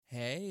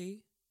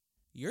Hey,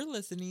 you're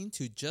listening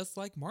to Just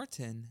Like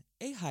Martin,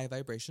 a high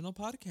vibrational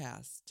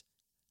podcast.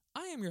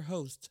 I am your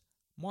host,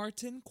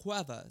 Martin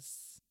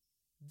Cuevas.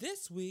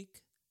 This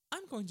week,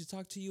 I'm going to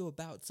talk to you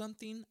about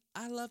something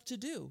I love to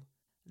do.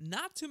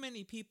 Not too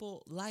many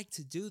people like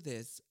to do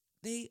this.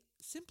 They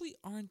simply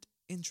aren't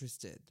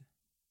interested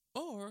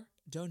or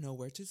don't know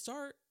where to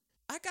start.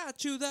 I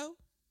got you though.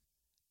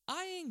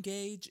 I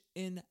engage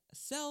in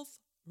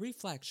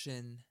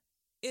self-reflection.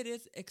 It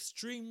is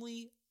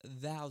extremely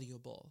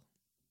valuable.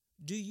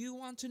 Do you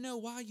want to know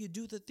why you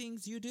do the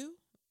things you do?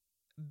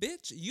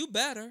 Bitch, you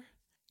better.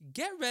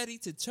 Get ready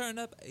to turn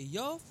up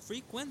your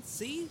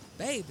frequency,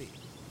 baby.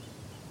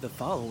 The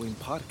following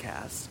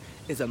podcast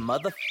is a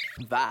mother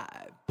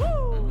vibe.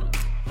 Woo!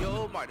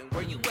 Yo, Martin,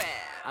 where you at?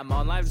 I'm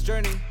on life's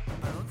journey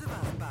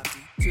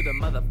to the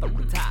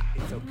motherfucking top.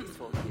 It's so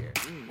peaceful here.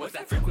 What's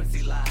that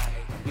frequency like?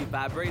 We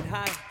vibrate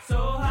high, so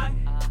high.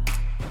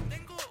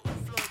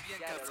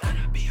 It's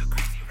gonna be a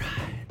crazy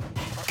ride.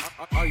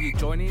 Are you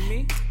joining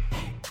me?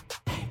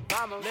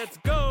 Vamos. Let's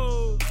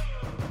go!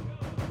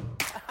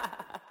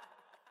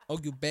 Oh,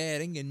 you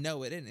bad and you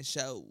know it and it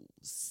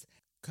shows.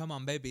 Come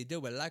on, baby,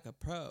 do it like a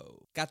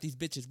pro. Got these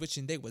bitches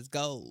wishing they was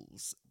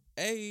goals.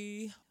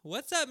 Hey,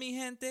 what's up, mi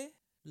gente?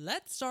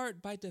 Let's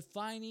start by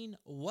defining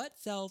what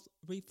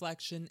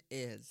self-reflection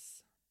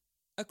is.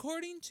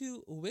 According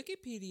to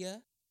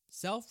Wikipedia,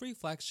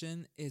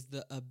 self-reflection is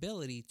the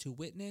ability to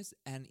witness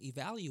and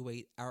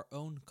evaluate our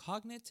own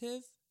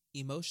cognitive,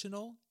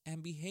 emotional,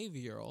 and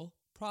behavioral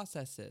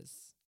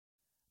processes.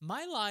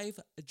 My life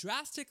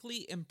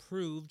drastically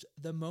improved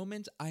the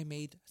moment I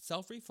made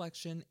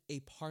self-reflection a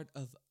part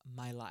of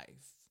my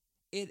life.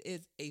 It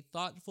is a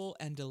thoughtful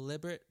and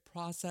deliberate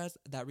process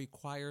that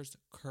requires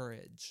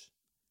courage.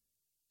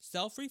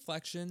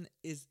 Self-reflection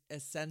is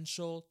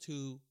essential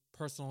to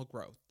personal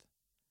growth,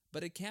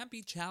 but it can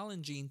be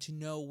challenging to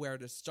know where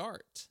to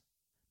start.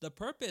 The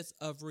purpose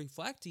of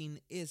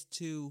reflecting is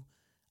to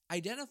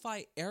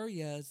identify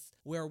areas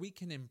where we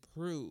can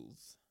improve.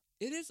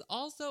 It is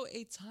also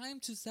a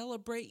time to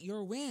celebrate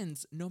your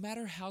wins, no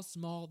matter how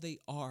small they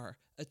are.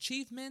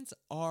 Achievements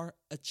are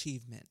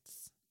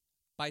achievements.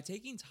 By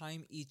taking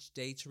time each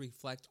day to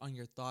reflect on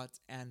your thoughts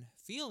and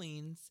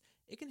feelings,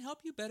 it can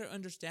help you better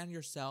understand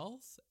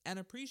yourself and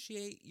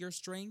appreciate your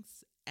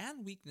strengths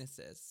and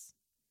weaknesses.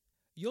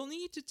 You'll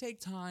need to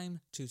take time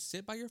to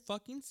sit by your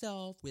fucking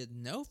self with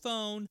no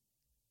phone.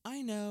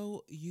 I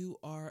know you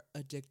are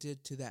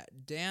addicted to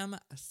that damn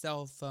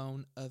cell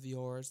phone of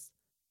yours.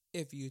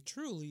 If you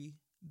truly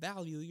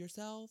value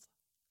yourself,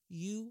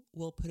 you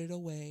will put it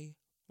away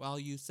while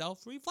you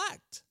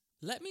self-reflect.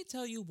 Let me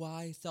tell you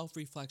why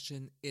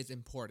self-reflection is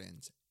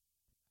important.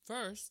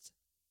 First,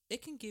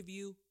 it can give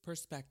you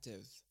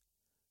perspective.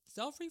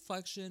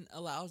 Self-reflection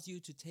allows you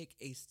to take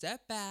a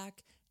step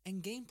back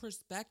and gain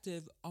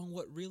perspective on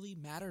what really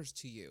matters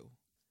to you.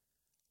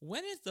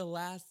 When is the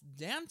last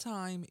damn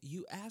time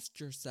you asked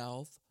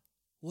yourself,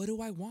 what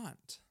do I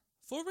want?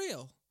 For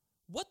real,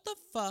 what the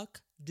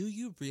fuck do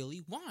you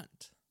really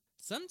want?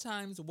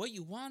 Sometimes what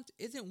you want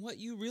isn't what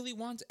you really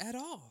want at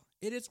all.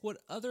 It is what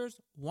others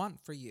want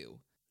for you.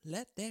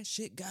 Let that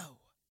shit go.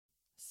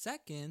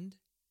 Second,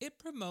 it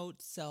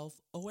promotes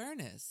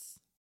self-awareness.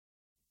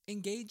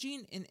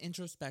 Engaging in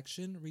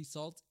introspection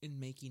results in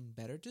making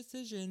better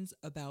decisions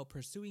about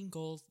pursuing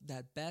goals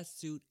that best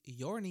suit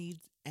your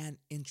needs and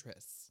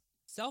interests.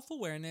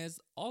 Self-awareness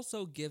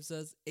also gives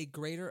us a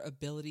greater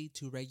ability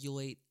to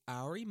regulate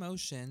our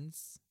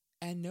emotions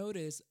and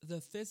notice the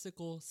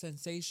physical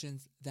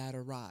sensations that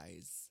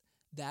arise.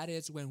 That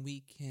is when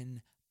we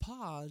can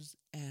pause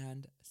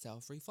and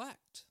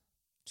self-reflect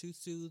to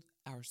soothe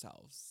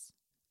ourselves.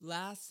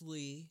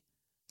 Lastly,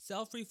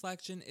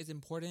 self-reflection is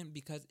important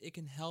because it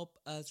can help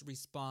us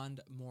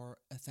respond more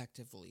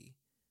effectively.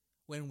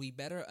 When we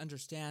better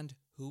understand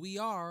who we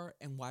are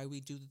and why we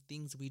do the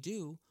things we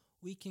do,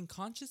 we can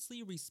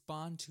consciously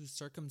respond to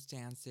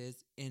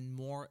circumstances in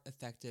more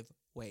effective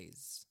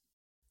ways.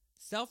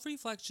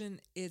 Self-reflection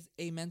is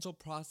a mental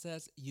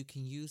process you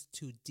can use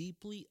to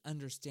deeply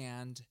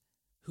understand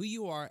who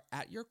you are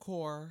at your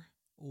core,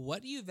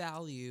 what you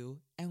value,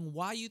 and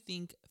why you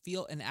think,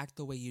 feel, and act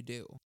the way you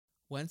do.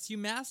 Once you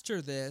master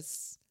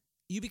this,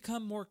 you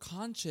become more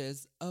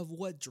conscious of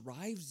what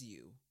drives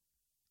you.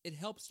 It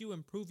helps you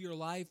improve your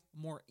life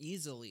more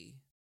easily.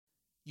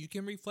 You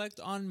can reflect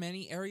on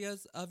many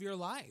areas of your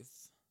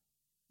life: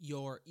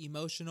 your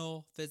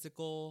emotional,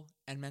 physical,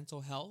 and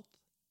mental health,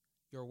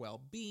 your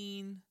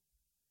well-being,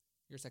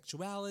 your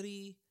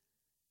sexuality,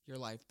 your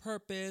life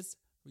purpose,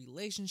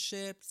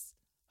 relationships,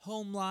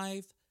 home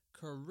life,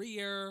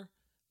 career,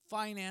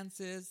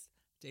 finances,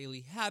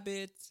 daily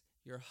habits,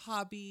 your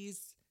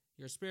hobbies,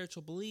 your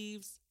spiritual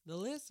beliefs. The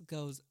list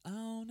goes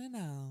on and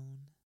on.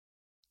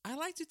 I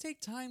like to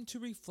take time to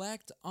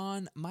reflect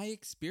on my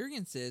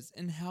experiences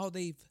and how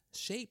they've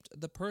shaped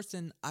the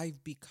person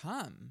I've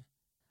become.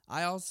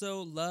 I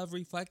also love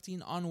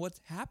reflecting on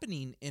what's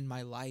happening in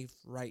my life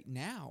right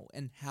now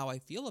and how I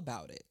feel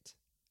about it.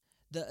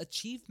 The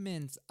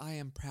achievements I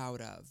am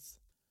proud of.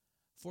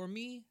 For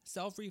me,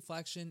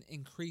 self-reflection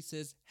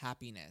increases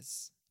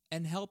happiness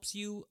and helps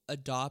you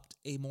adopt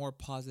a more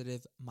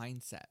positive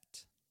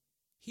mindset.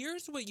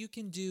 Here's what you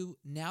can do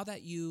now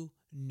that you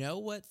know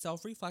what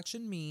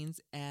self-reflection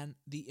means and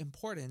the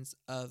importance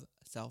of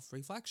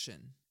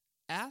self-reflection.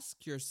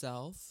 Ask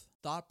yourself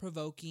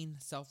thought-provoking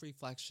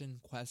self-reflection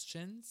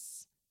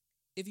questions.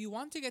 If you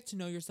want to get to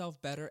know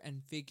yourself better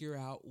and figure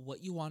out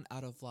what you want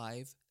out of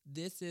life,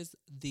 this is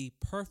the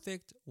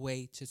perfect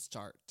way to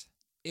start.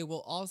 It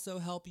will also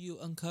help you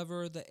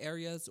uncover the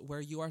areas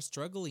where you are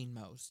struggling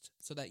most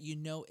so that you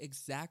know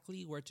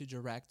exactly where to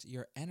direct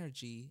your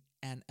energy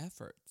and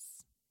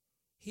efforts.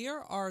 Here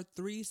are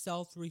 3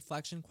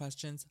 self-reflection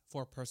questions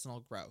for personal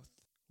growth.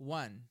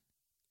 1.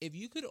 If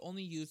you could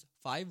only use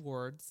 5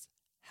 words,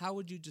 how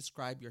would you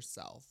describe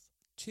yourself?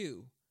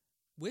 2.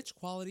 Which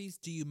qualities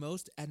do you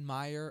most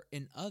admire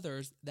in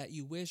others that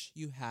you wish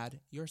you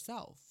had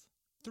yourself?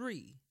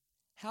 3.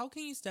 How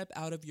can you step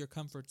out of your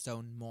comfort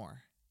zone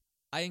more?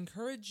 I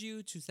encourage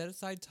you to set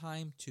aside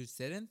time to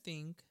sit and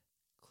think,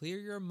 clear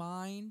your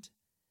mind,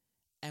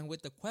 and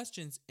with the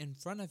questions in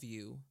front of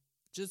you,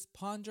 just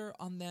ponder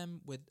on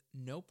them with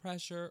no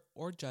pressure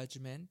or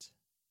judgment.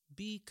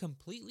 Be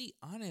completely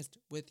honest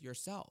with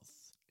yourself,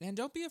 and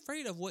don't be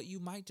afraid of what you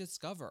might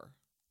discover.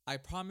 I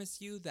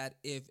promise you that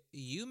if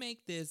you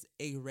make this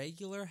a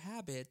regular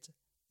habit,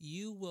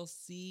 you will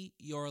see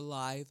your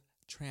life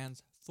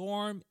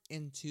transform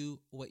into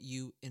what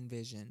you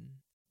envision.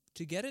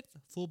 To get its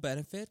full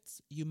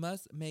benefits, you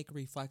must make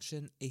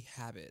reflection a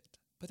habit.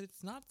 But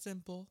it's not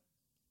simple.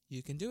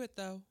 You can do it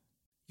though.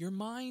 Your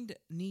mind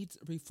needs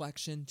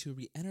reflection to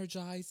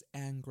re-energize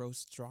and grow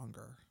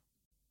stronger.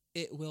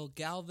 It will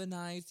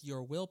galvanize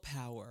your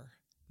willpower.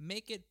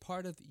 Make it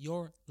part of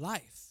your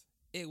life.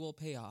 It will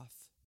pay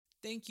off.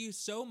 Thank you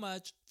so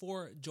much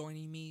for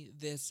joining me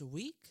this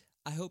week.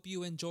 I hope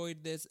you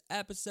enjoyed this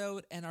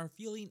episode and are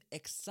feeling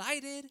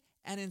excited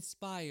and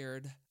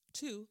inspired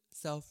to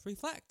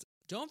self-reflect.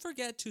 Don't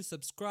forget to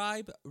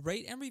subscribe,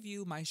 rate, and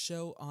review my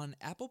show on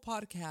Apple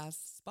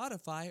Podcasts,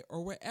 Spotify,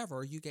 or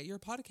wherever you get your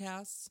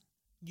podcasts.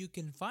 You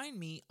can find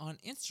me on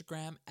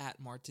Instagram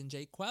at Martin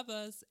J.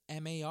 Cuevas,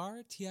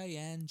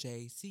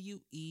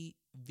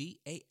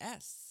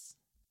 MartinJcuevas.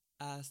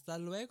 Hasta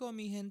luego,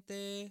 mi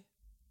gente.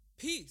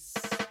 Peace.